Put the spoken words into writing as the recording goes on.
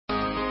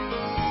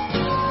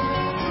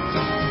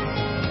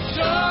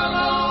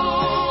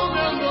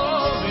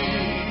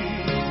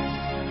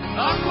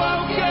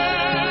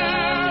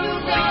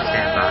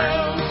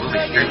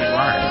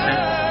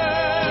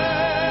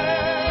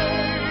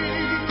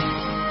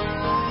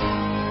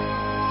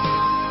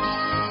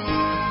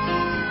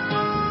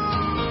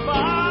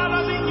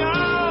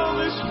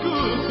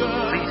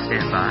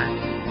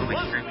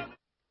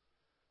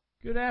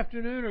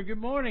afternoon or good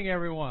morning,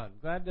 everyone.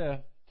 Glad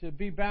to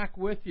be back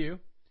with you.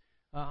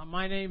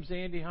 My name's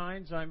Andy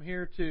Hines. I'm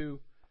here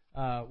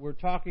we're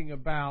talking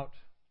about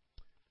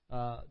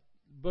a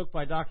book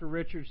by Dr.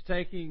 Richards,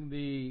 Taking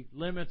the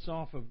Limits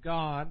Off of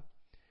God.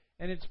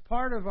 And it's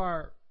part of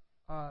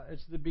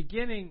it's the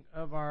beginning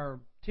of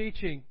our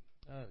teaching,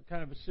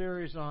 kind of a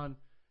series on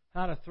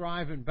how to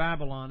thrive in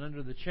Babylon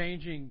under the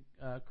changing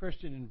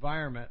Christian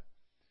environment.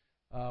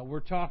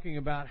 We're talking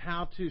about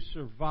how to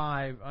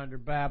survive under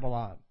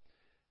Babylon.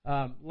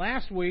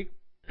 Last week,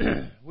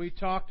 we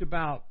talked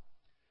about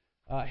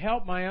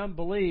help my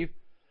unbelief.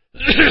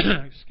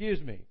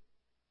 Excuse me.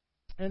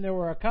 And there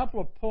were a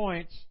couple of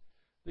points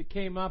that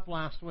came up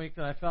last week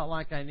that I felt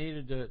like I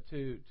needed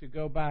to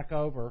go back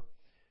over.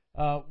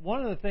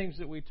 One of the things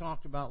that we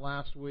talked about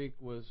last week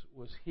was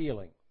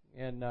healing.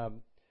 And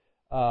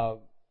I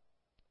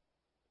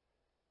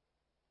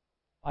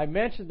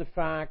mentioned the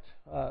fact,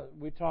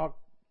 we talked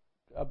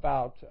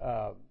about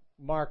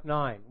Mark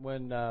 9,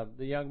 when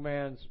the young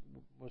man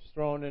was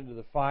thrown into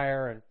the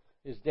fire, and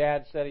his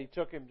dad said he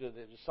took him to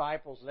the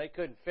disciples, and they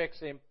couldn't fix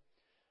him,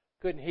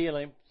 couldn't heal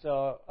him.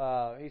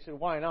 So he said,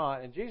 why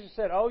not? And Jesus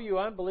said, "Oh, you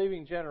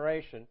unbelieving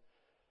generation."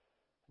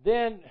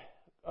 Then,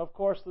 of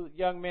course, the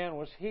young man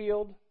was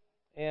healed,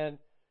 and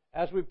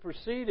as we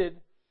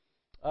proceeded,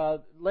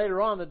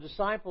 later on, the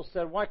disciples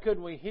said, "Why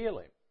couldn't we heal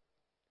him?"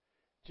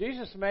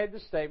 Jesus made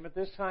the statement,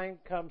 this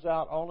kind comes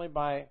out only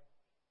by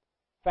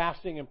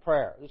fasting and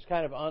prayer. This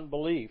kind of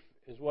unbelief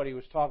is what he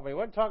was talking about. He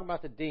wasn't talking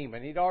about the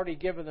demon. He'd already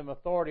given them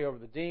authority over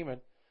the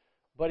demon,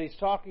 but he's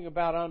talking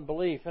about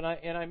unbelief. And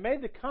I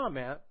made the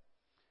comment,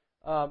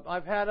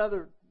 I've had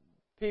other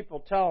people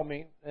tell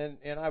me, and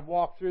I've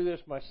walked through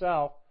this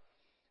myself,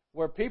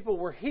 where people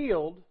were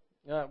healed,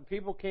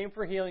 people came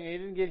for healing, and they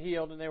didn't get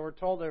healed, and they were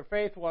told their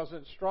faith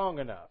wasn't strong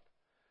enough.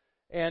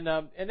 And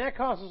that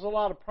causes a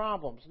lot of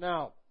problems.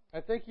 Now,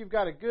 I think you've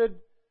got a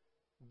good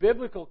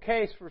biblical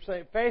case for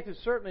saying faith is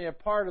certainly a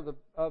part of the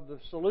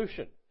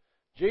solution.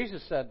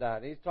 Jesus said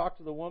that. He talked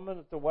to the woman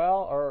at the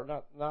well, or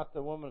not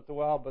the woman at the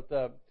well, but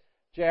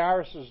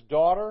Jairus'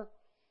 daughter,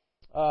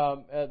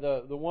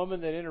 the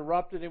woman that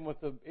interrupted him with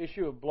the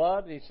issue of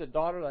blood. And he said,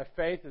 "Daughter, thy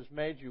faith has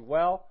made you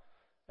well."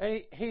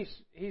 And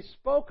he's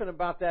spoken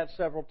about that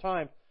several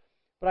times.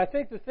 But I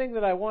think the thing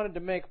that I wanted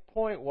to make a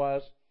point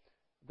was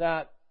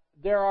that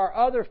there are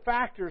other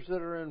factors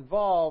that are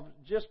involved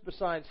just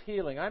besides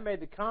healing. I made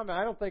the comment,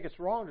 I don't think it's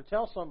wrong to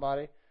tell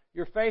somebody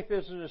your faith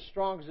isn't as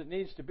strong as it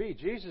needs to be.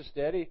 Jesus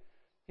did.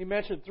 He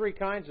mentioned three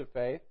kinds of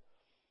faith.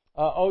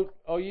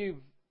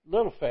 You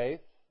little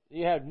faith,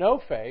 you had no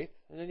faith,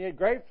 and then you had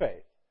great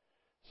faith.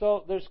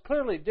 So there's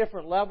clearly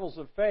different levels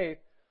of faith.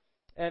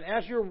 And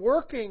as you're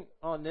working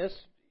on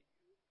this,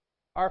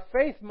 our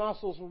faith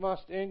muscles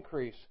must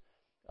increase.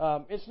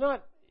 It's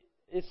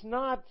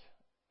not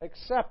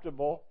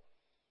acceptable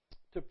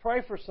to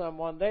pray for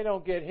someone, they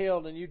don't get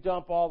healed, and you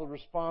dump all the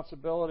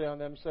responsibility on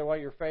them and say, well,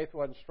 your faith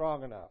wasn't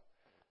strong enough.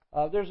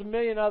 There's a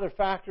million other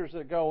factors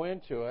that go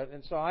into it,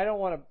 and so I don't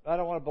want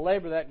to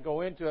belabor that and go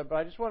into it, but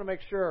I just want to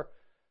make sure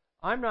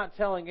I'm not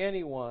telling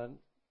anyone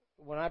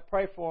when I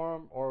pray for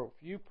them or if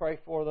you pray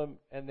for them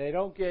and they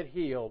don't get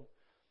healed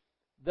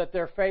that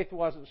their faith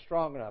wasn't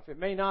strong enough. It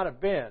may not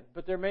have been,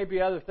 but there may be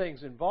other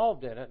things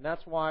involved in it, and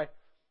that's why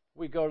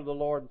we go to the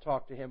Lord and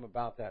talk to Him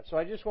about that. So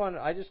I just kind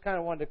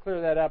of wanted to clear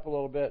that up a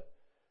little bit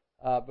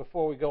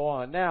before we go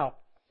on. Now,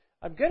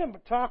 I'm going to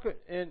talk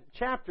in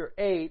chapter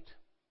 8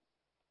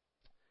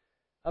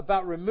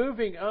 about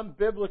removing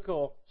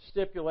unbiblical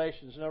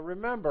stipulations. Now,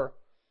 remember,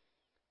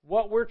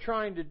 what we're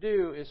trying to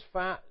do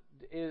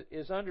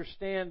is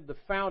understand the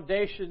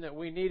foundation that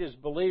we need as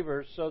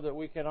believers so that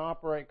we can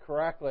operate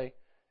correctly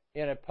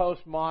in a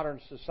postmodern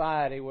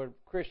society where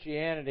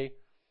Christianity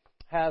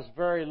has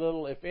very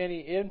little, if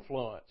any,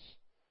 influence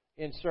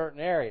in certain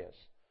areas.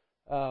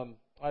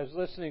 I was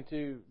listening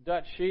to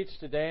Dutch Sheets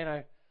today,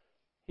 and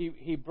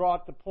he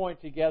brought the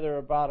point together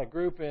about a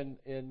group in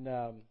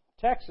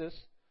Texas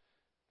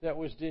that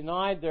was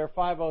denied their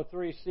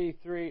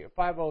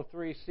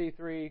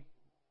 503c3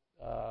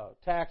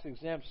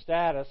 tax-exempt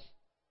status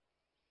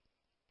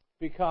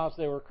because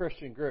they were a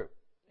Christian group.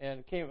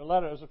 And it came it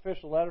was an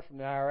official letter from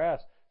the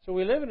IRS. So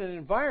we live in an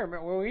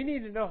environment where we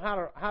need to know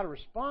how to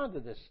respond to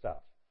this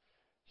stuff.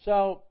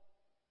 So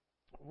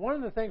one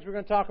of the things we're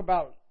going to talk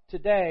about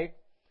today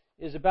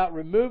is about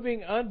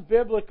removing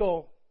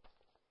unbiblical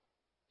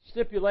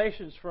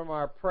stipulations from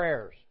our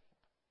prayers.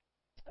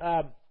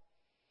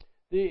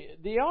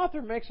 The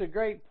author makes a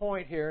great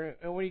point here,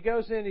 and when he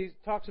goes in, he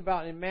talks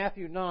about in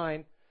Matthew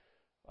 9,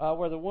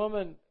 where the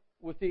woman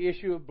with the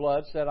issue of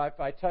blood said, "If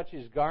I touch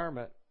his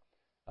garment,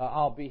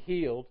 I'll be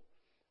healed."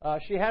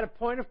 She had a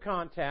point of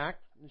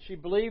contact, and she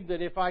believed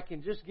that if I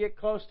can just get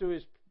close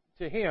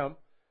to him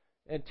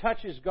and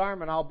touch his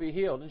garment, I'll be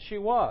healed, and she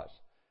was.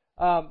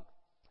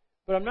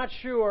 But I'm not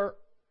sure.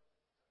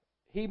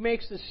 He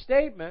makes the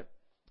statement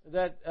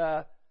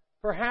that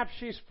perhaps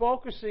she's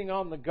focusing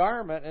on the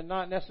garment and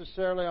not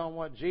necessarily on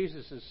what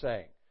Jesus is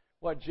saying,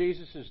 what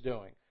Jesus is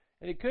doing.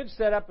 And it could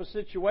set up a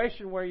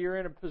situation where you're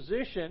in a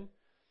position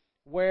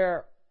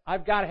where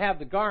I've got to have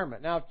the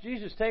garment. Now, if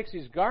Jesus takes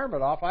his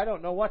garment off, I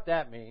don't know what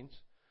that means.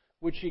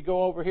 Would she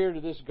go over here to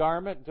this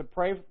garment to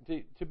pray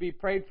to be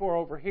prayed for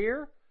over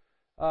here?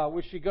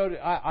 Would she go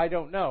to? I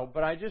don't know,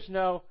 but I just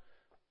know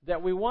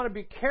that we want to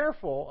be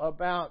careful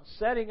about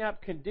setting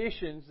up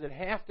conditions that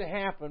have to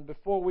happen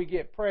before we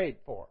get prayed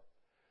for.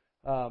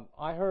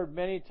 I heard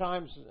many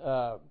times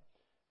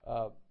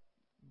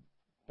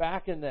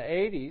back in the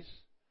 80s,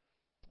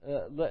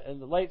 in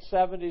the late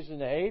 70s and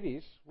the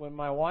 80s, when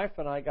my wife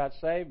and I got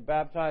saved,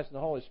 baptized in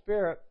the Holy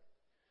Spirit,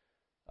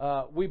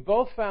 we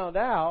both found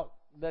out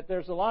that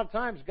there's a lot of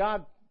times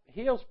God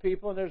heals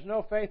people and there's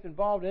no faith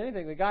involved in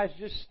anything. The guy's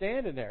just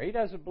standing there. He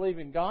doesn't believe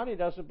in God. He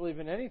doesn't believe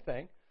in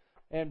anything.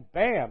 And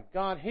bam,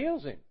 God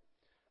heals him.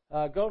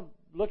 Go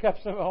look up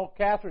some old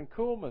Catherine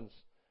Kuhlman's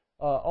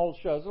old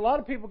shows. A lot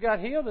of people got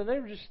healed and they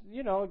were just,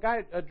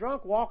 a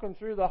drunk walking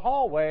through the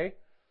hallway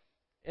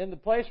in the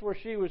place where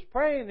she was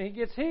praying and he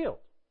gets healed.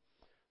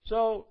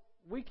 So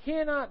we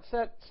cannot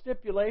set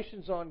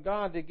stipulations on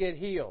God to get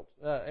healed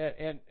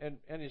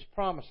and His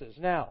promises.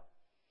 Now,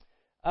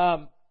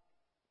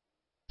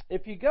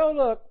 if you go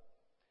look,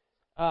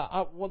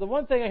 the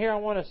one thing here I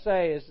want to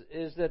say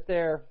is that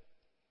there.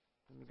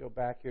 Let me go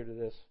back here to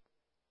this.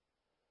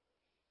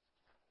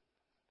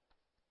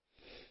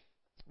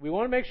 We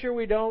want to make sure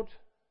we don't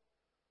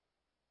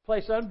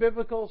place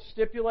unbiblical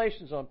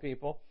stipulations on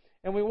people,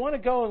 and we want to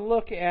go and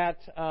look at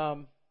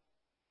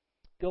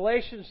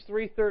Galatians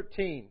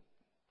 3:13.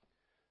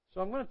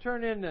 So I'm going to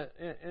turn in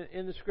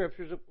the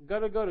scriptures. I'm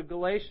going to go to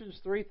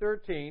Galatians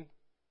 3:13.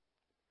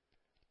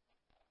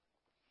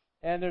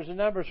 And there's a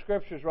number of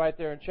scriptures right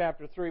there in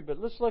chapter 3. But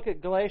let's look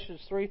at Galatians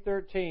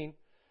 3:13. It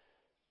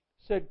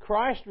said,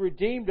 Christ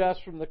redeemed us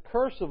from the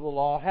curse of the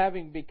law,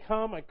 having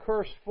become a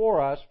curse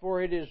for us.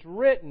 For it is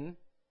written,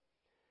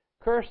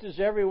 Cursed is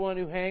everyone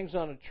who hangs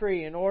on a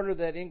tree, in order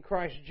that in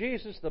Christ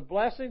Jesus the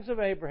blessings of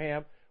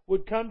Abraham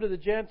would come to the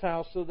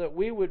Gentiles, so that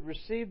we would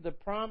receive the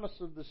promise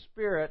of the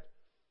Spirit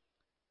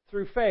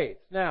through faith.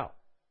 Now,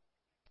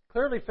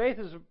 clearly faith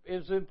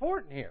is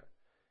important here.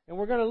 And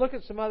we're going to look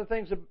at some other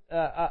things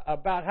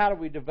about how do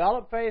we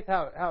develop faith,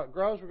 how it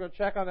grows. We're going to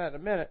check on that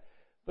in a minute.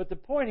 But the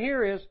point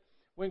here is,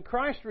 when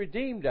Christ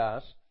redeemed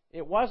us,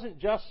 it wasn't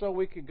just so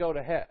we could go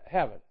to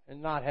heaven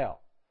and not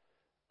hell.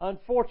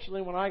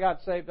 Unfortunately, when I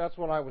got saved, that's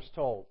what I was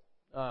told.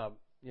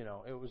 It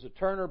was a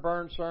turn or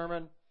burn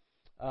sermon.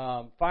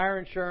 Fire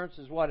insurance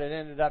is what it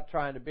ended up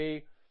trying to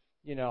be.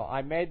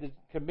 I made the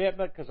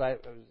commitment because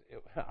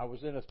I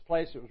was in a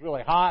place that was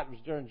really hot. It was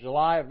during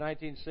July of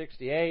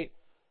 1968.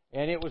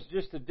 And it was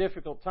just a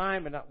difficult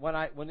time. And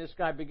when this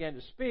guy began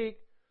to speak,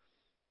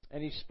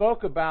 and he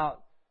spoke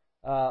about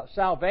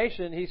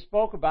salvation, he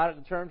spoke about it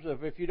in terms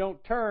of if you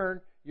don't turn,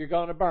 you're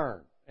going to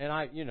burn. And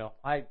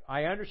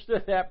I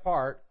understood that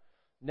part.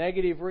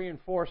 Negative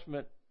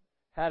reinforcement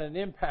had an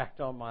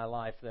impact on my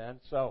life then.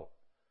 So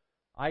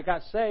I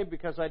got saved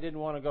because I didn't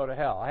want to go to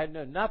hell. I had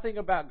known nothing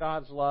about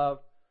God's love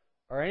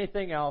or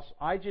anything else.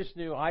 I just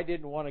knew I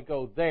didn't want to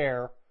go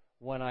there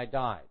when I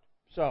died.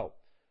 So,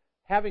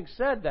 having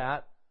said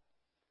that,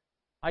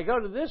 I go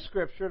to this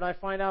scripture and I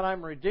find out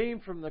I'm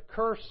redeemed from the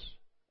curse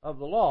of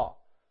the law.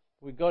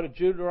 We go to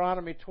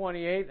Deuteronomy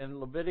 28 and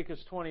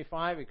Leviticus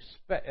 25.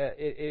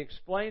 It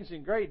explains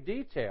in great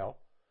detail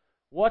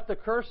what the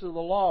curse of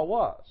the law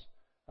was.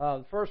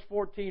 The first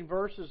 14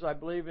 verses, I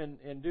believe, in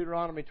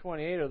Deuteronomy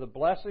 28 are the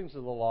blessings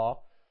of the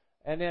law.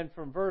 And then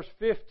from verse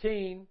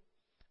 15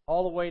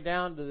 all the way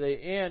down to the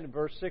end,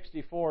 verse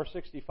 64,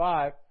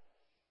 65,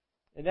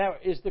 and that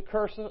is the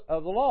curse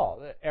of the law.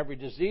 Every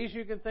disease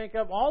you can think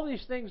of, all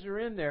these things are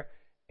in there.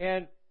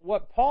 And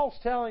what Paul's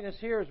telling us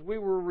here is we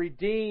were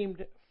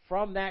redeemed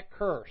from that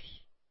curse.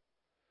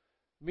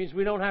 It means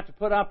we don't have to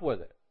put up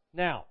with it.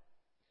 Now,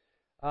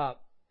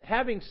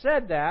 having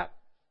said that,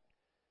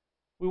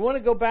 we want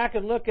to go back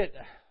and look at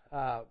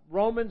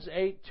Romans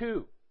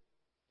 8:2.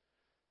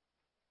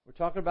 We're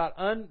talking about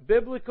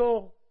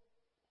unbiblical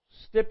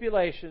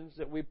stipulations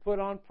that we put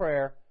on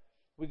prayer.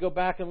 We go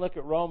back and look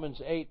at Romans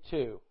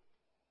 8:2.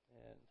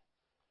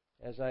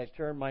 As I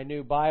turn my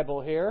new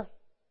Bible here.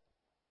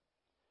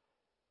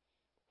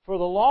 For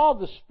the law of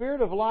the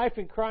Spirit of life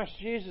in Christ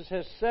Jesus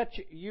has set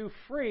you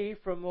free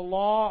from the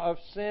law of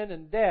sin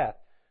and death.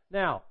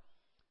 Now,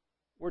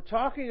 we're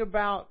talking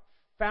about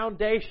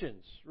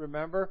foundations,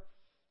 remember?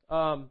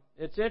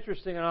 It's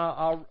interesting, and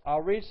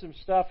I'll read some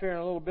stuff here in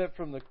a little bit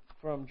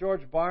from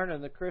George Barna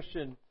and the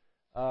Christian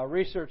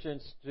Research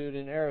Institute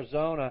in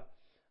Arizona.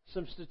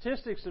 Some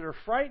statistics that are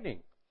frightening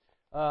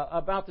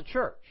about the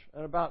church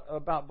and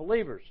about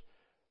believers.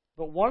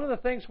 But one of the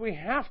things we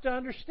have to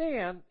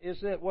understand is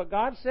that what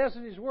God says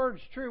in His Word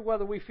is true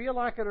whether we feel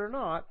like it or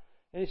not.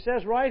 And He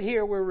says right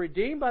here, we're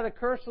redeemed by the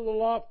curse of the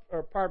law,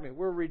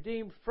 we're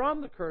redeemed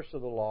from the curse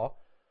of the law.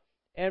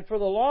 And for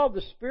the law of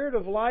the Spirit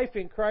of life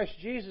in Christ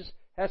Jesus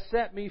has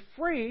set me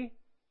free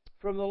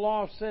from the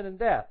law of sin and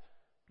death.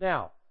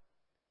 Now,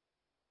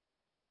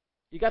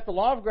 you got the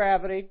law of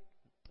gravity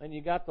and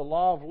you got the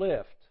law of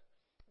lift.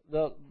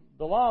 The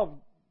law of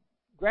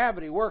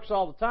gravity works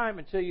all the time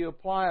until you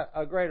apply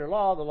a greater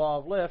law, the law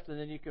of lift, and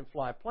then you can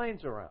fly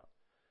planes around.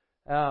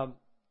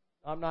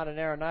 I'm not an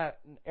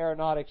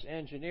aeronautics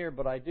engineer,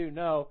 but I do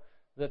know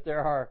that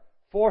there are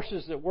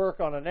forces that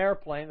work on an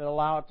airplane that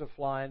allow it to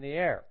fly in the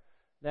air.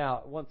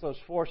 Now, once those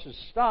forces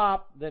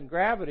stop, then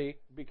gravity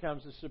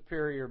becomes a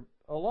superior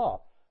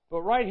law.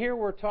 But right here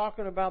we're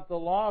talking about the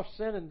law of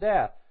sin and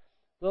death.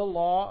 The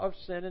law of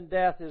sin and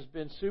death has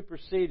been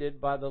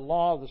superseded by the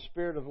law of the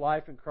Spirit of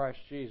life in Christ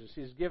Jesus.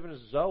 He's given us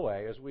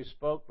Zoe, as we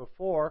spoke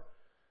before.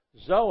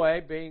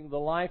 Zoe being the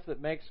life that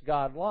makes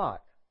God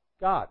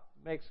God.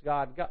 Makes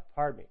God God.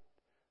 Pardon me.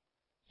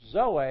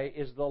 Zoe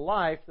is the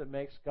life that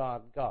makes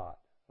God God.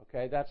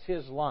 Okay, that's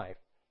His life.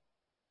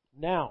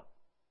 Now,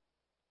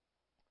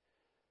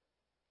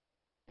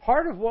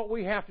 part of what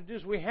we have to do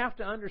is we have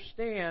to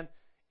understand,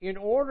 in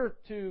order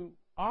to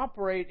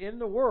operate in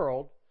the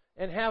world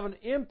and have an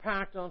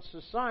impact on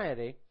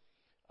society,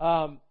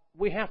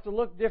 we have to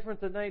look different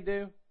than they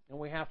do, and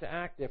we have to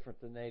act different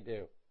than they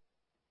do.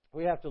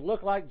 We have to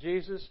look like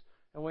Jesus,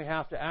 and we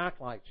have to act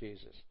like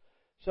Jesus.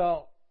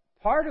 So,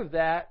 part of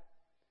that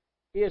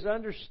is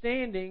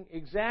understanding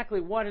exactly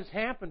what has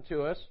happened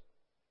to us.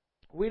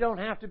 We don't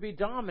have to be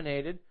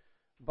dominated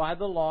by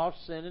the law of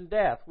sin and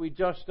death. We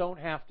just don't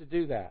have to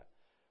do that.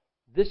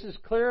 This is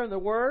clear in the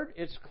Word.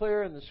 It's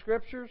clear in the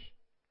Scriptures.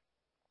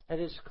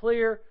 And it's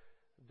clear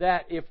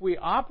that if we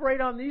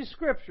operate on these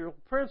scriptural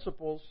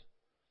principles,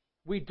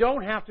 we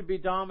don't have to be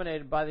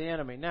dominated by the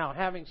enemy. Now,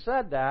 having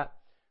said that,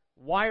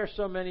 why are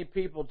so many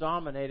people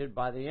dominated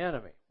by the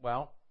enemy?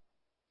 Well,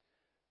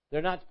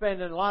 they're not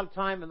spending a lot of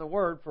time in the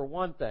Word, for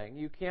one thing.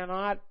 You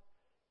cannot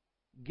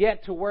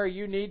get to where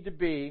you need to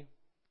be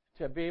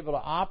able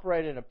to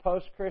operate in a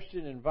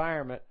post-Christian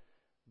environment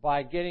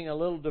by getting a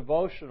little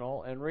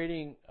devotional and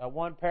reading a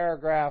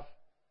one-paragraph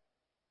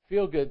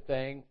feel-good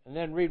thing, and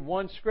then read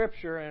one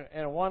scripture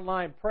and a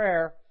one-line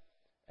prayer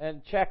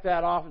and check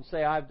that off and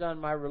say, I've done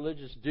my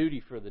religious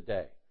duty for the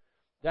day.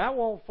 That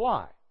won't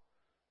fly.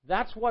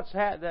 That's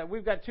that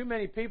we've got too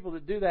many people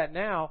that do that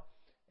now,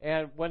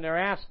 and when they're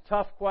asked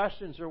tough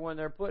questions or when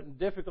they're put in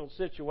difficult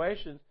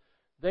situations,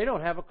 they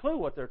don't have a clue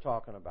what they're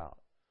talking about.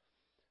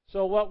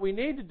 So what we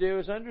need to do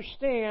is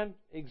understand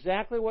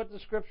exactly what the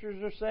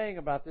Scriptures are saying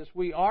about this.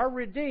 We are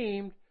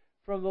redeemed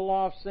from the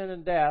law of sin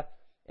and death,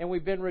 and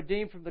we've been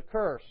redeemed from the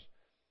curse.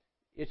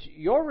 It's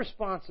your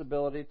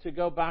responsibility to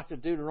go back to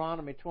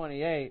Deuteronomy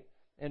 28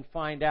 and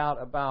find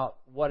out about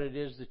what it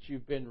is that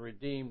you've been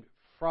redeemed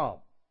from.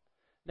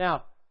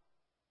 Now,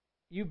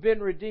 you've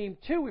been redeemed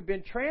too. We've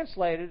been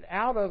translated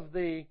out of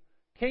the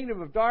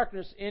kingdom of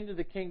darkness into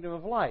the kingdom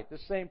of light. The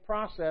same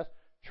process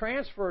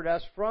transferred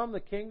us from the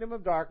kingdom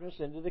of darkness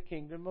into the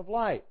kingdom of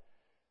light.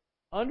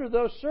 Under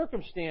those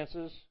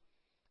circumstances,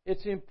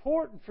 it's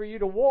important for you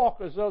to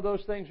walk as though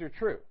those things are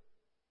true.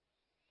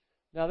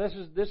 Now, this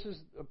is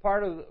a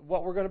part of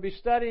what we're going to be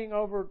studying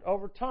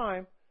over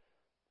time.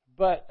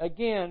 But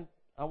again,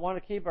 I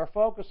want to keep our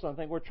focus on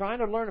things. We're trying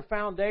to learn a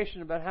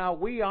foundation about how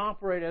we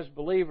operate as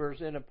believers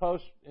in a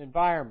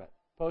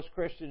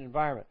post-Christian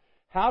environment.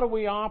 How do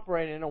we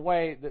operate in a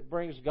way that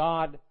brings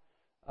God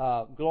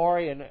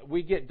glory and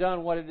we get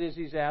done what it is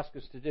He's asked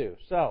us to do?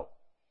 So,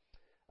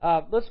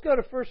 let's go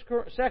to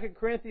 2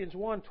 Corinthians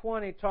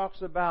 1:20.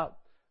 Talks about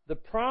the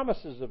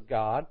promises of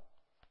God.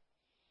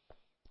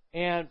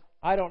 And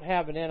I don't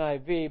have an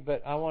NIV,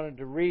 but I wanted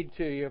to read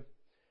to you.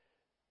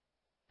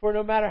 For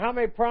no matter how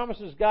many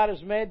promises God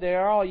has made, they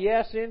are all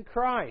yes in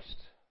Christ.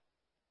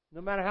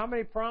 No matter how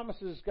many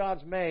promises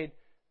God's made,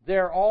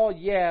 they're all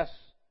yes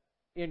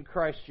in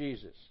Christ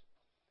Jesus.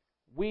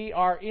 We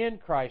are in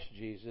Christ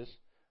Jesus.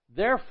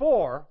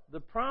 Therefore, the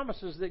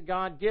promises that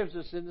God gives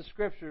us in the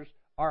Scriptures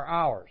are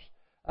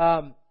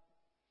ours.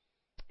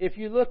 If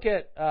you look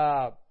at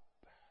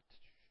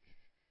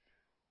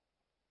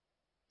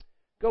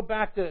Go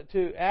back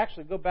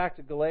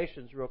to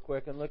Galatians real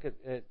quick and look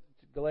at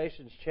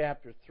Galatians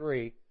chapter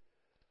 3.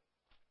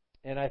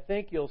 And I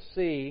think you'll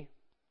see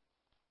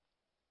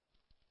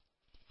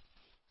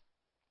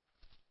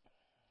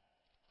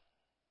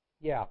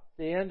the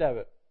end of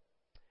it.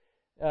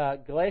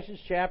 Galatians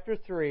chapter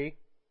 3.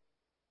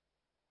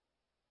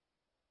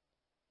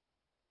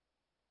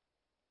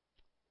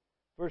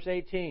 Verse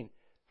 18.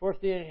 For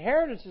if the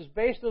inheritance is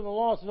based on the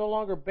law, it's no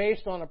longer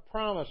based on a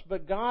promise,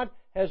 but God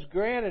has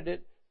granted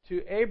it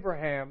to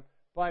Abraham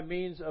by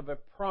means of a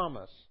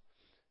promise.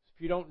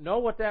 If you don't know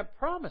what that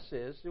promise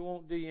is, it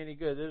won't do you any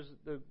good.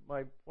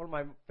 One of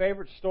my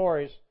favorite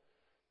stories,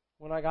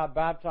 when I got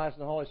baptized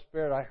in the Holy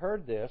Spirit, I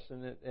heard this,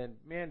 and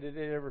man, did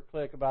it ever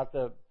click about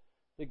the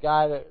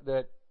guy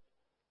that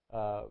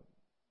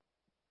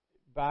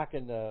back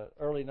in the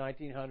early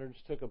 1900s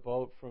took a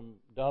boat from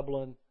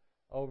Dublin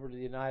over to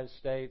the United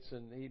States,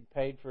 and he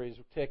paid for his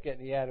ticket,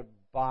 and he had a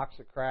box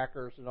of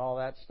crackers and all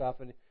that stuff,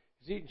 and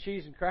he's eating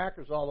cheese and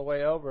crackers all the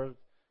way over.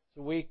 It's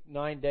a week,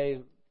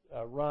 9-day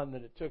run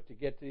that it took to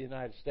get to the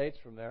United States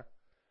from there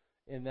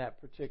in that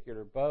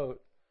particular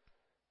boat.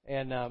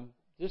 And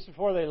just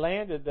before they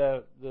landed,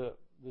 the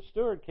the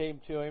steward came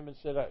to him and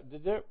said,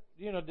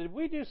 did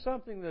we do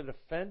something that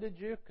offended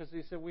you? Because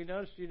he said, we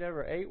noticed you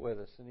never ate with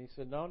us. And he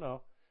said,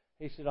 no.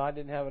 He said, I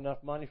didn't have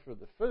enough money for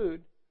the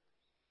food.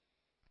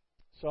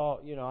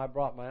 So, I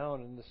brought my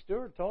own. And the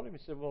steward told him, he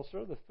said, well,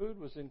 sir, the food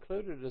was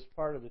included as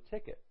part of the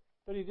ticket.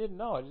 But he didn't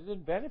know it. It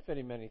didn't benefit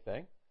him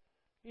anything.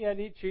 He had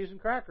to eat cheese and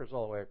crackers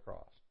all the way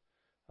across.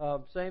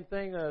 Same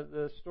thing,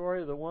 the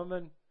story of the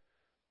woman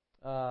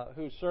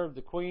who served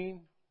the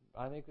queen.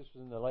 I think this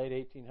was in the late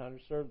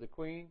 1800s, served the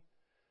queen.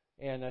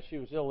 And she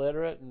was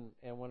illiterate.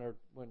 And when her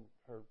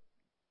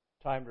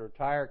time to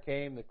retire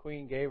came, the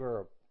queen gave her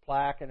a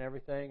plaque and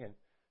everything. And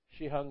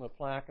she hung the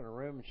plaque in her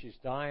room, and she's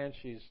dying.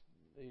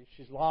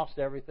 She's lost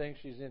everything.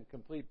 She's in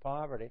complete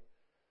poverty.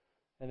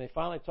 And they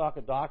finally talk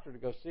a doctor to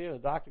go see her. The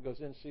doctor goes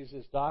in, sees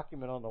this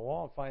document on the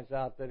wall, and finds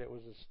out that it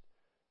was a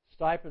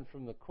stipend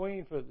from the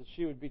queen for that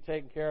she would be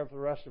taken care of for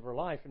the rest of her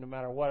life. And no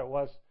matter what it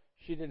was,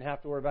 she didn't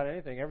have to worry about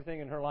anything. Everything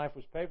in her life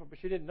was paid for, but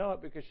she didn't know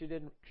it because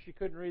she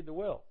couldn't read the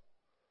will.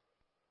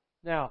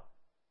 Now,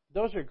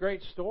 those are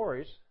great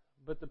stories,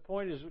 but the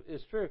point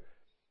is true.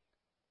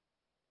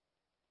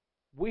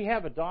 We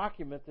have a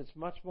document that's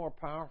much more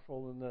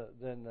powerful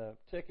than the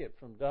ticket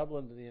from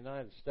Dublin to the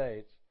United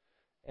States,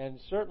 and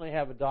certainly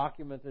have a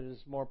document that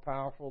is more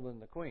powerful than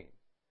the Queen.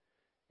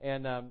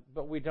 And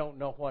but we don't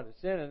know what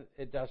it's in, and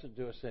it doesn't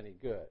do us any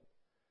good.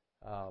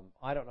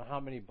 I don't know how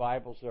many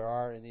Bibles there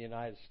are in the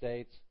United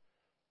States.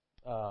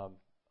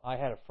 I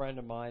had a friend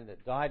of mine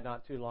that died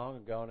not too long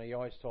ago, and he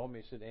always told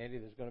me, he said, Andy,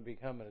 there's going to be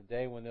coming a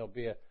day when there'll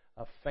be a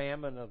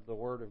famine of the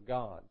Word of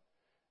God.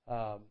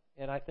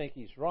 And I think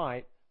he's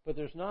right. But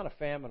there's not a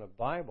famine of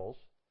Bibles.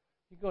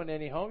 You go into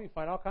any home, you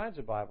find all kinds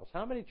of Bibles.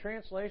 How many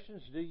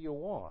translations do you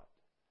want?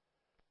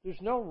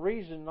 There's no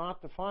reason not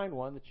to find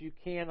one that you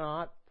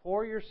cannot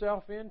pour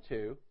yourself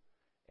into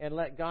and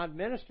let God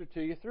minister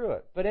to you through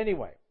it. But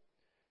anyway,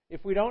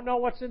 if we don't know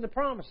what's in the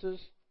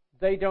promises,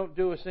 they don't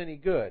do us any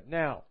good.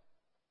 Now,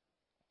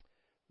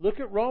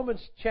 look at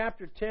Romans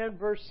chapter 10,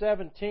 verse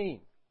 17.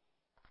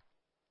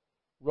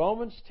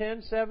 Romans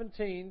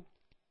 10:17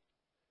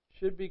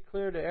 should be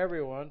clear to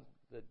everyone.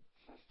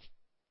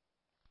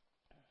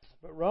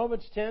 But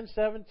Romans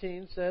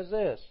 10:17 says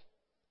this.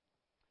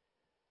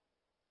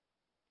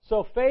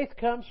 So faith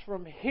comes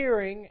from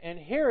hearing, and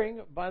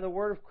hearing by the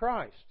word of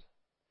Christ.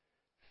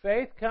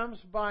 Faith comes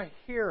by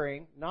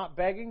hearing, not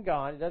begging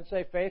God. It doesn't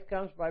say faith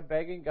comes by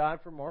begging God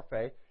for more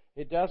faith.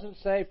 It doesn't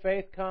say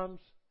faith comes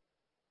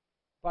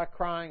by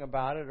crying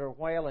about it or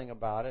wailing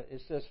about it.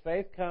 It says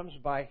faith comes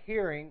by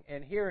hearing,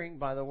 and hearing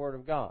by the word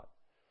of God.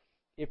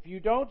 If you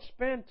don't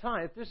spend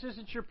time, if this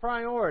isn't your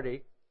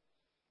priority,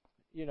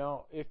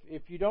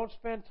 if you don't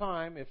spend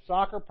time, if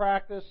soccer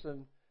practice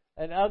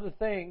and other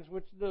things,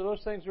 which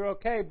those things are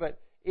okay, but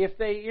if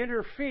they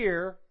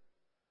interfere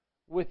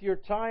with your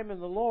time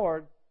in the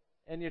Lord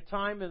and your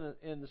time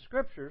in the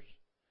Scriptures,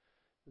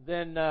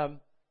 then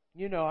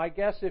I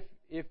guess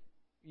if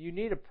you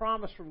need a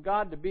promise from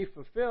God to be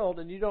fulfilled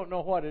and you don't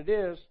know what it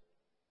is,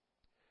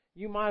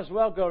 you might as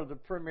well go to the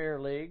Premier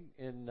League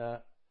in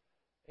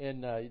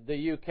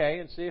the UK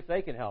and see if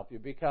they can help you,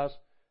 because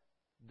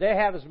they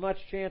have as much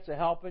chance of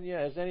helping you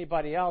as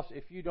anybody else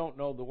if you don't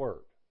know the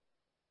Word.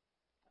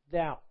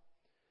 Now,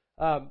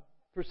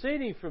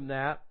 proceeding from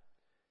that,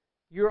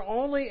 you're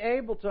only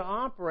able to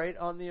operate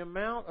on the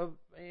amount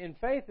in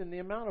faith in the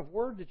amount of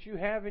Word that you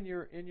have in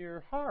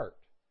your heart.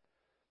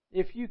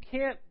 If you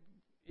can't,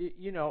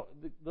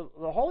 the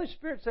Holy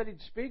Spirit said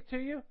He'd speak to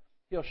you.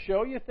 He'll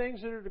show you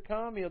things that are to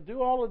come. He'll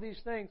do all of these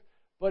things.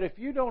 But if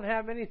you don't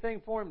have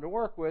anything for Him to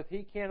work with,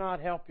 He cannot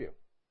help you.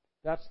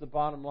 That's the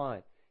bottom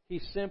line. He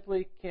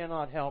simply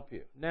cannot help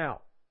you. Now,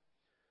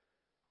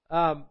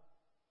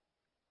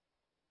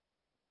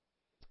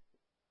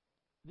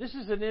 this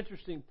is an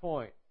interesting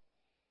point.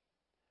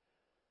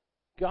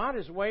 God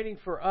is waiting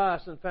for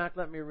us. In fact,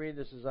 let me read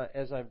this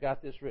as I've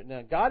got this written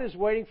down. God is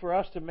waiting for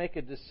us to make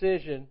a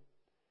decision,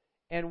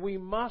 and we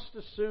must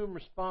assume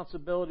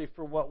responsibility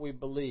for what we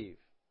believe.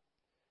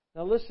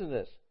 Now, listen to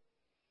this.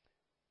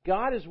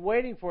 God is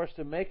waiting for us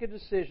to make a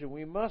decision.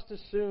 We must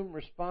assume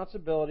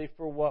responsibility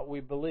for what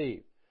we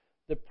believe.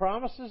 The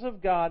promises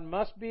of God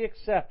must be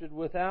accepted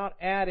without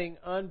adding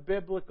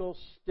unbiblical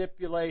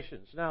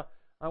stipulations. Now,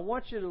 I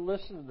want you to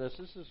listen to this.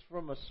 This is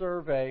from a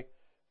survey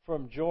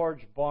from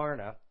George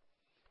Barna.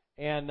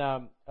 And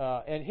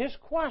his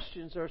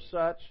questions are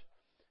such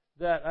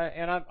that,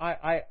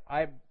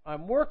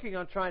 I'm working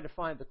on trying to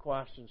find the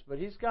questions, but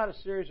he's got a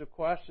series of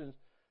questions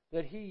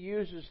that he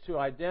uses to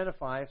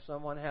identify if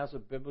someone has a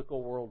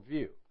biblical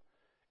worldview.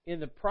 In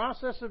the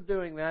process of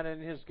doing that, in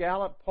his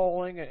Gallup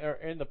polling, or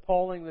in the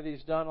polling that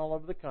he's done all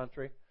over the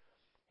country,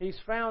 he's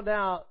found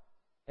out,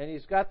 and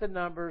he's got the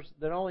numbers,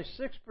 that only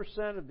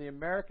 6% of the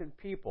American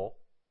people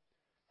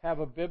have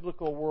a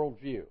biblical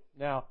worldview.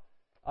 Now,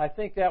 I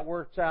think that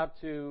works out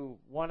to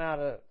one out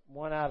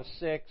of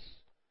 6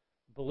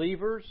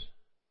 believers,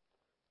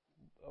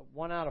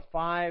 1 out of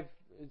 5,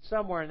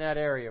 somewhere in that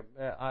area.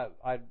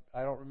 I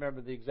don't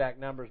remember the exact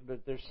numbers,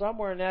 but there's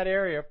somewhere in that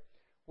area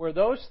where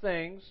those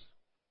things,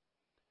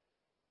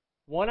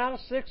 1 out of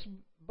 6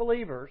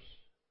 believers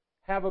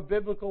have a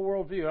biblical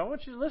worldview. I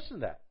want you to listen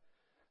to that.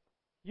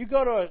 You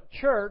go to a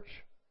church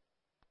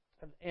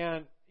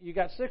and you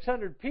got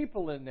 600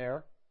 people in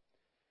there.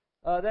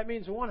 That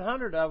means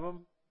 100 of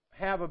them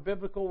have a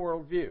biblical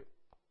worldview,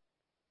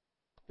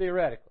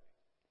 theoretically.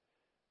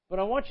 But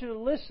I want you to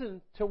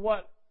listen to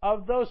what,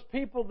 of those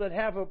people that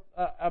have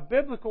a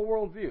biblical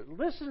worldview,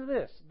 listen to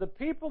this. The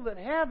people that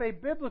have a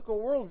biblical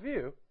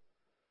worldview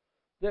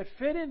that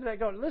fit into that,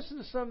 go, listen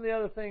to some of the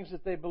other things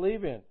that they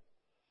believe in.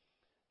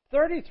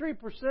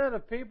 33%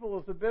 of people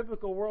with a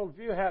biblical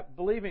worldview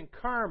believe in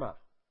karma.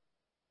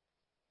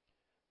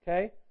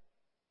 Okay?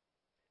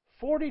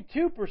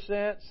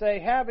 42% say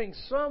having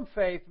some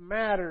faith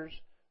matters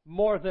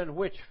more than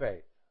which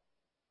faith.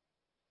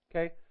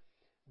 Okay?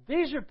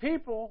 These are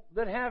people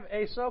that have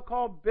a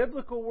so-called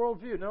biblical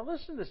worldview. Now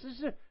listen to this. This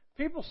is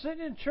people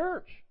sitting in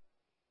church.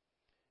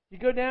 You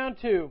go down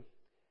to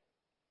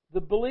the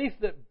belief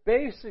that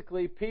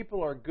basically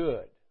people are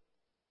good.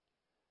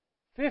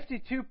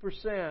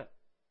 52%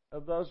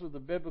 of those with a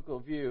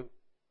biblical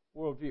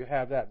worldview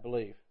have that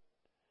belief.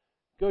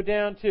 Go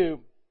down to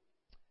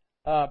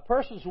a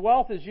person's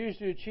wealth is used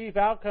to achieve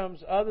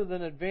outcomes other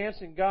than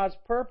advancing God's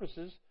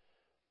purposes.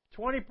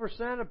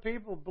 20% of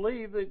people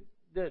believe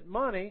that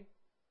money,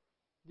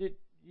 that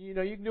you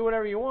can do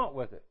whatever you want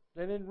with it.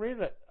 They didn't read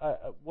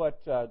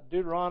what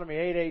Deuteronomy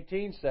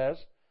 8:18 says.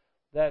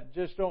 That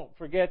just don't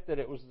forget that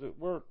it was the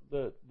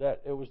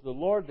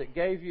Lord that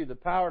gave you the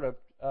power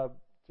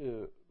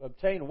to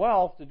obtain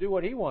wealth to do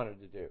what He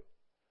wanted to do.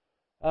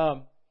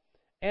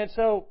 And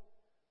so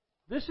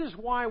this is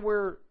why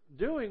we're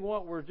doing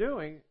what we're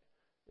doing,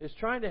 is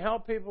trying to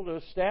help people to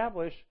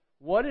establish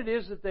what it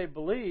is that they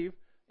believe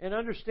and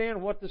understand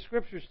what the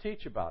Scriptures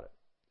teach about it.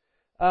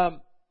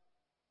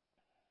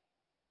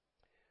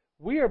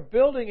 We are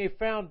building a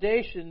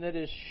foundation that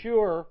is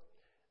sure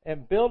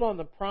and built on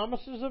the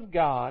promises of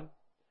God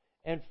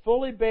and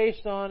fully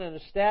based on and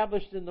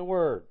established in the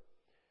Word.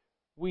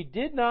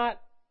 Without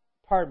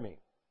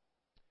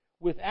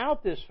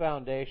this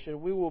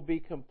foundation, we will be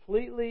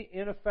completely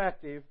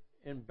ineffective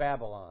in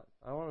Babylon.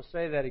 I want to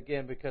say that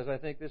again because I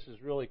think this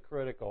is really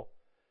critical.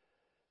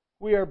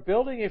 We are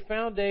building a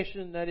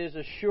foundation that is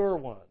a sure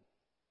one.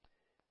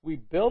 We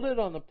build it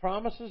on the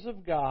promises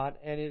of God,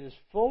 and it is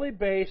fully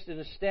based and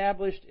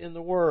established in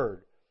the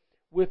Word.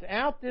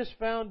 Without this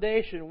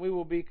foundation, we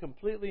will be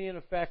completely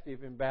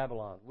ineffective in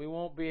Babylon. We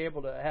won't be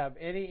able to have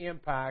any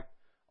impact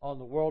on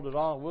the world at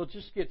all. We'll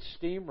just get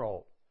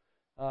steamrolled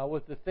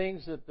with the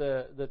things that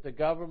the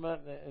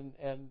government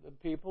and the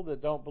people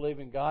that don't believe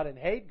in God and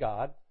hate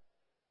God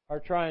are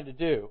trying to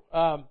do.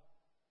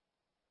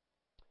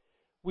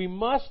 We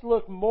must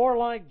look more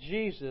like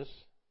Jesus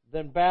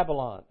than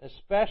Babylon,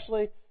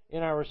 especially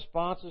in our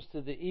responses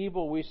to the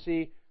evil we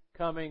see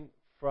coming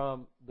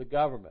from the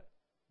government.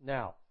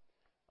 Now,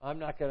 I'm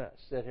not going to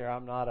sit here.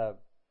 I'm not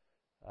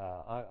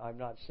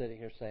sitting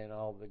here saying,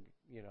 "Oh, the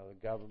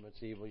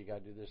government's evil. You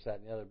got to do this, that,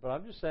 and the other." But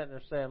I'm just sitting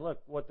there saying,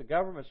 "Look, what the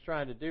government's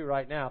trying to do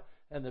right now,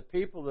 and the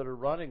people that are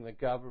running the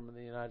government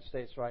in the United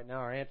States right now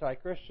are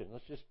anti-Christian.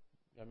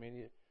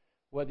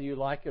 Whether you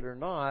like it or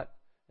not,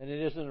 and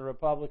it isn't a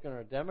Republican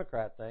or a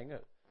Democrat thing.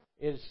 It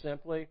is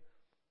simply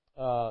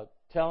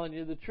telling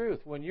you the truth.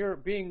 When you're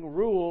being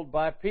ruled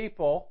by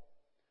people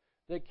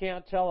that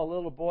can't tell a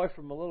little boy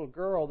from a little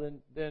girl,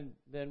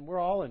 then we're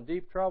all in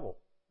deep trouble.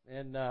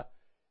 And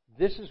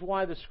this is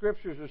why the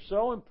Scriptures are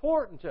so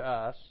important to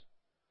us,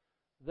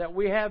 that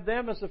we have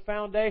them as a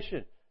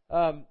foundation.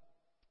 The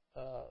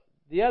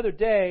other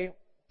day,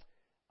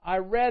 I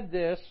read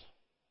this,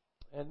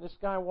 and this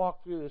guy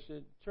walked through this.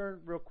 And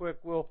turn real quick.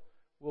 We'll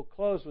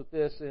close with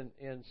this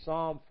in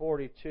Psalm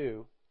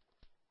 42.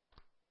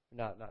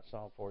 Not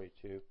Psalm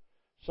 42.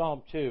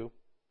 Psalm 2.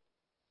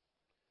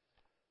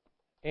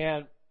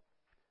 And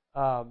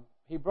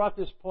he brought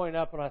this point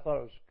up, and I thought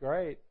it was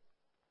great.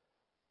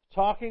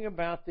 Talking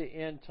about the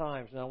end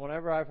times. Now,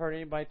 whenever I've heard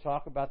anybody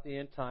talk about the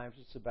end times,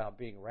 it's about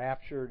being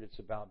raptured. It's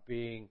about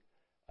being,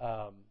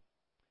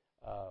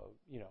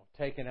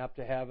 taken up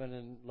to heaven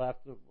and left.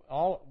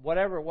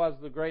 Whatever it was,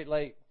 the Great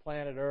Lake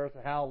Planet Earth,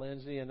 Hal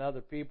Lindsey and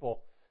other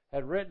people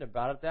had written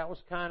about it. That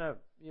was kind of,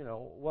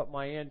 what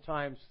my end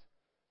times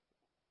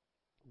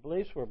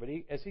beliefs were. But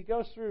as he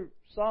goes through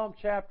Psalm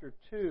chapter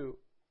 2,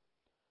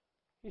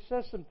 he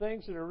says some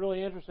things that are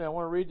really interesting. I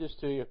want to read this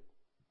to you.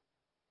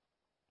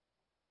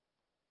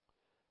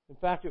 In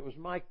fact, it was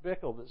Mike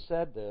Bickle that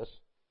said this.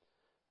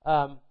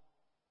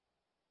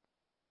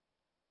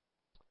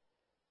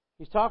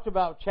 He's talked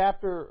about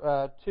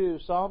chapter 2,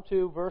 Psalm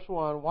 2, verse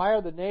 1. Why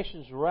are the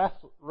nations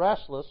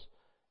restless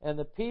and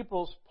the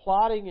peoples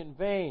plotting in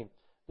vain?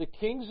 The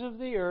kings of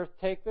the earth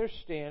take their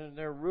stand, and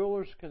their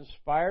rulers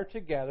conspire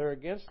together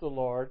against the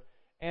Lord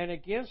and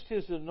against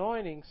His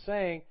anointing,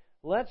 saying,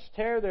 let's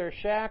tear their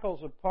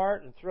shackles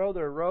apart and throw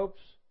their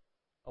ropes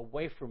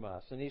away from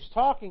us. And he's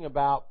talking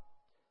about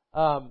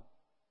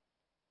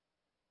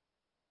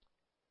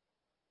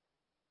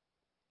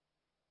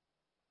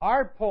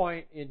our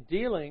point in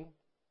dealing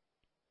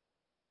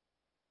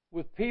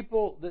with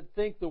people that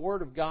think the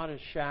Word of God is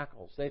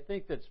shackles. They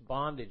think that's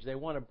bondage. They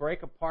want to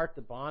break apart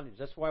the bondage.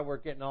 That's why we're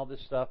getting all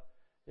this stuff,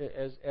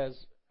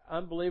 as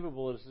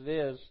unbelievable as it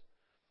is,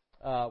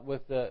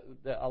 with the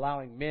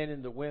allowing men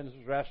into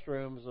women's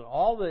restrooms and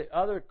all the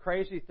other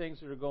crazy things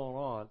that are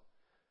going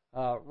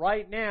on.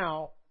 Right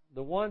now,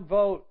 the one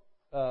vote,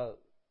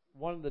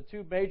 one of the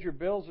two major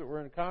bills that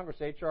were in Congress,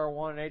 H.R.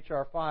 1 and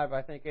H.R. 5,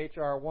 I think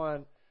H.R.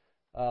 1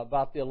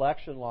 about the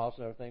election laws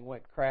and everything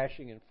went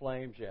crashing in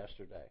flames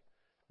yesterday.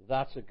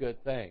 That's a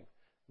good thing.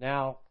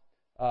 Now,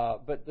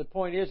 but the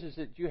point is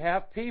that you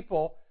have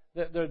people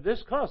that they're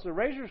this close, the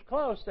razor's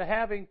close to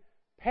having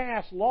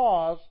passed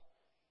laws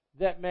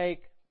that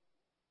make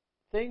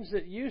things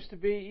that used to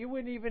be, you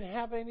wouldn't even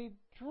have any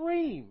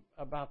dream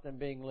about them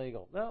being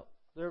legal. No,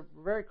 they're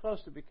very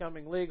close to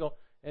becoming legal.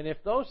 And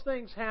if those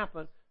things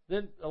happen,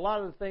 then a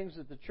lot of the things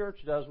that the church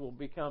does will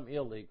become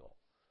illegal.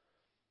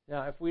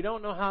 Now, if we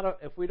don't know how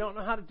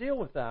to deal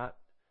with that,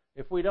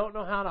 if we don't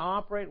know how to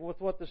operate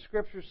with what the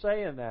Scriptures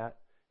say in that,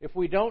 if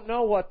we don't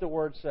know what the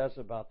Word says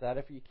about that,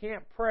 if you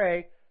can't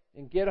pray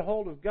and get a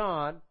hold of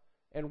God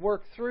and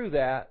work through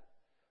that,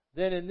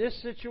 then in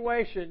this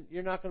situation,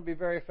 you're not going to be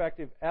very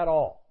effective at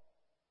all.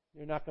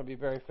 You're not going to be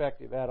very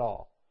effective at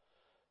all.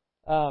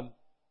 And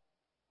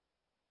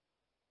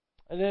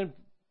then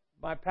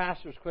my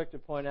pastor's quick to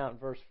point out in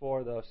verse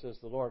 4, though, says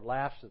the Lord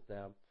laughs at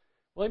them.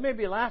 Well, He may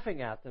be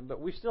laughing at them, but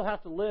we still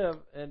have to live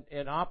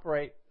and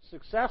operate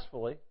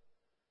successfully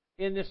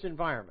in this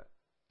environment.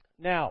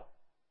 Now,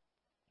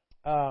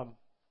 one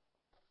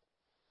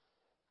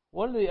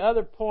of the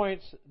other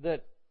points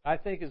that I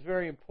think is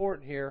very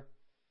important here,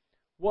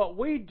 what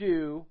we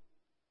do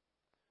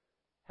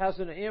has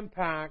an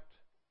impact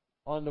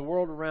on the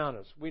world around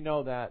us. We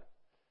know that.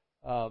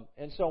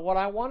 And so what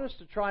I want us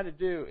to try to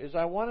do is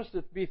I want us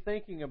to be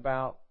thinking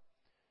about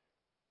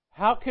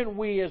how can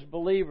we as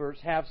believers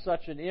have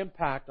such an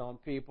impact on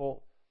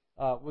people.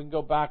 We can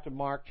go back to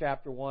Mark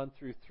chapter 1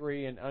 through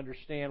 3 and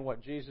understand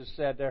what Jesus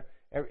said there.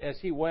 As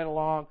He went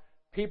along,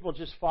 people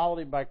just followed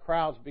Him by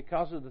crowds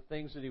because of the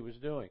things that He was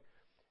doing.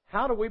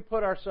 How do we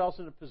put ourselves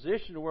in a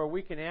position where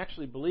we can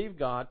actually believe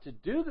God to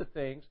do the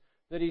things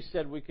that He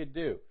said we could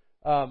do?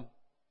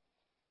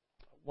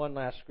 One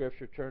last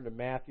scripture, turn to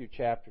Matthew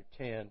chapter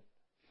 10.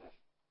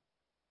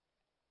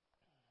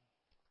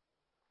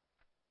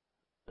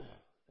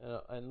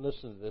 And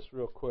listen to this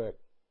real quick.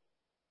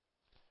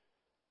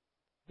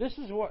 These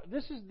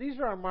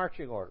are our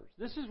marching orders.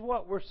 This is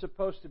what we're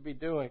supposed to be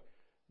doing.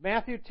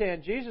 Matthew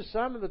 10, Jesus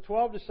summoned the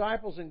 12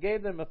 disciples and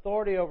gave them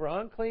authority over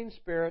unclean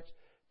spirits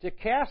to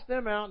cast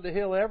them out and to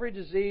heal every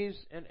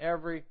disease and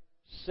every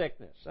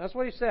sickness. That's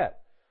what He said.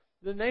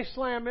 Then they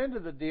slam into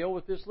the deal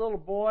with this little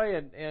boy,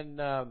 and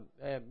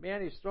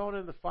man, he's thrown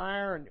in the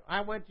fire, and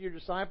I went to your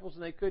disciples,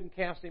 and they couldn't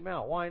cast him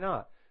out. Why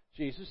not?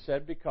 Jesus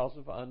said, because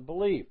of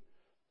unbelief.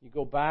 You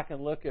go back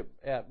and look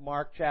at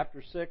Mark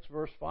chapter 6,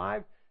 verse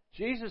 5.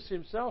 Jesus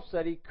Himself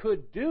said He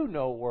could do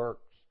no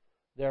works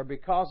there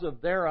because of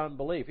their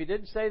unbelief. He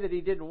didn't say that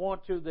He didn't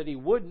want to, that He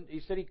wouldn't.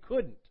 He said He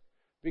couldn't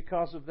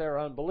because of their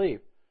unbelief.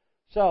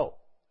 So,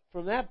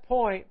 from that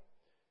point,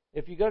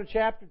 if you go to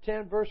chapter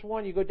 10, verse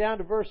 1, you go down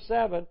to verse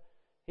 7,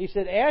 He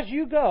said, as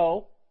you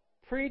go,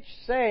 preach,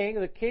 saying,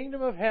 the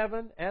kingdom of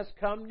heaven has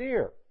come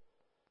near.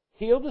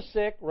 Heal the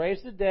sick,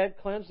 raise the dead,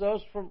 cleanse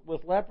those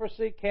with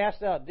leprosy,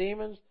 cast out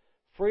demons.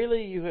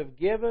 Freely you have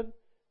given,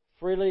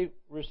 freely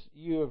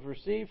you have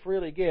received,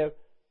 freely give.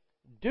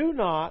 Do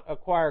not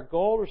acquire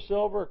gold or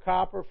silver or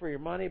copper for your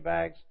money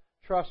bags.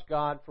 Trust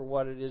God for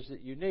what it is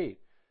that you need.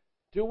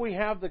 Do we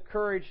have the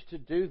courage to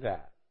do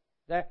that?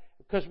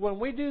 Because when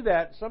we do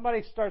that,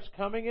 somebody starts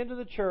coming into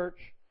the church,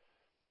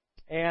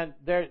 and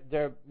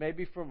they're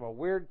maybe from a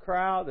weird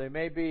crowd. They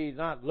maybe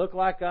not look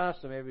like us.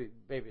 Or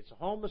maybe it's a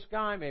homeless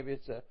guy. Maybe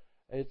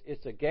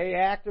it's a gay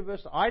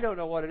activist. I don't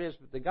know what it is,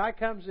 but the guy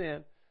comes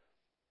in,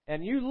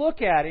 and you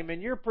look at him,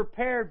 and you're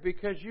prepared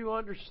because you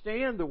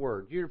understand the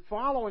Word. You're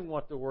following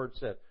what the Word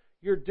said.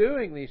 You're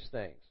doing these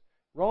things.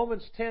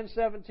 Romans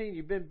 10:17.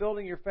 You've been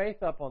building your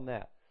faith up on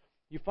that.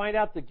 You find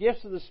out the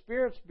gifts of the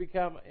Spirit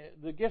become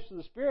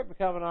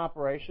an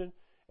operation,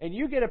 and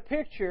you get a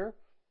picture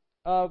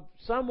of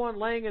someone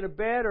laying in a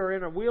bed or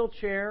in a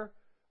wheelchair,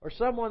 or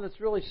someone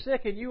that's really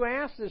sick, and you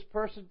ask this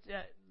person,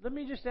 let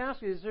me just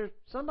ask you, is there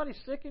somebody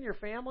sick in your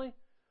family?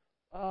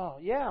 Oh,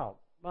 yeah,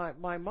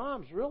 my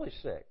mom's really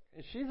sick.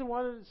 Is she the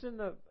one that's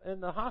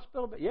in the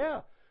hospital? But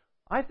yeah,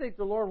 I think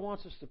the Lord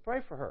wants us to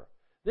pray for her.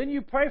 Then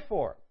you pray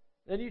for her.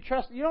 Then you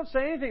trust. You don't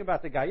say anything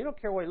about the guy. You don't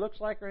care what he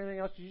looks like or anything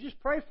else. You just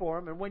pray for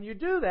him. And when you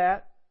do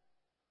that,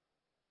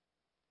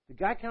 the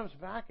guy comes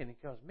back and he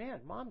goes, man,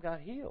 Mom got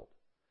healed.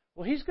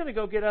 Well, he's going to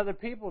go get other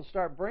people and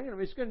start bringing them.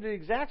 He's going to do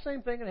the exact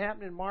same thing that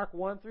happened in Mark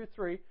 1 through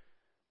 3.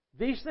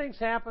 These things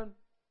happen.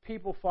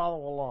 People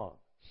follow along.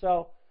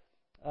 So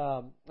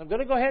I'm going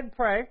to go ahead and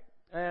pray.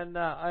 And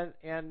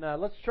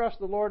let's trust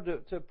the Lord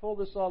to pull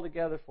this all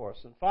together for us.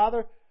 And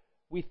Father,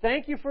 we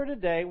thank You for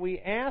today. We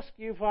ask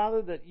You,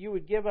 Father, that You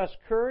would give us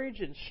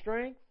courage and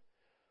strength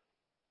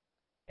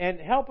and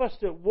help us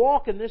to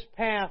walk in this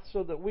path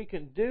so that we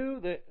can do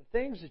the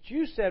things that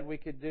you said we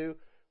could do.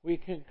 We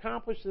can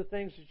accomplish the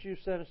things that you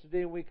sent us to do,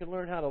 and we can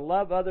learn how to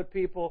love other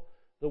people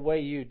the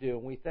way you do.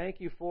 And we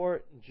thank you for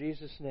it in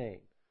Jesus' name.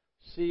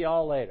 See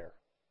y'all later.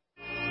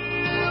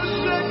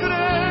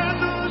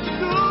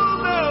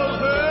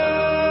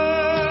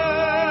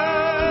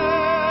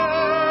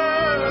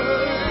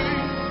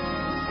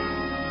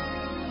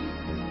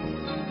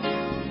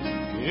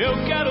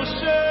 Eu quero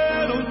ser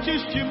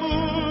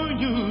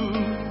testemunho,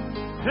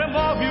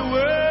 remove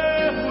o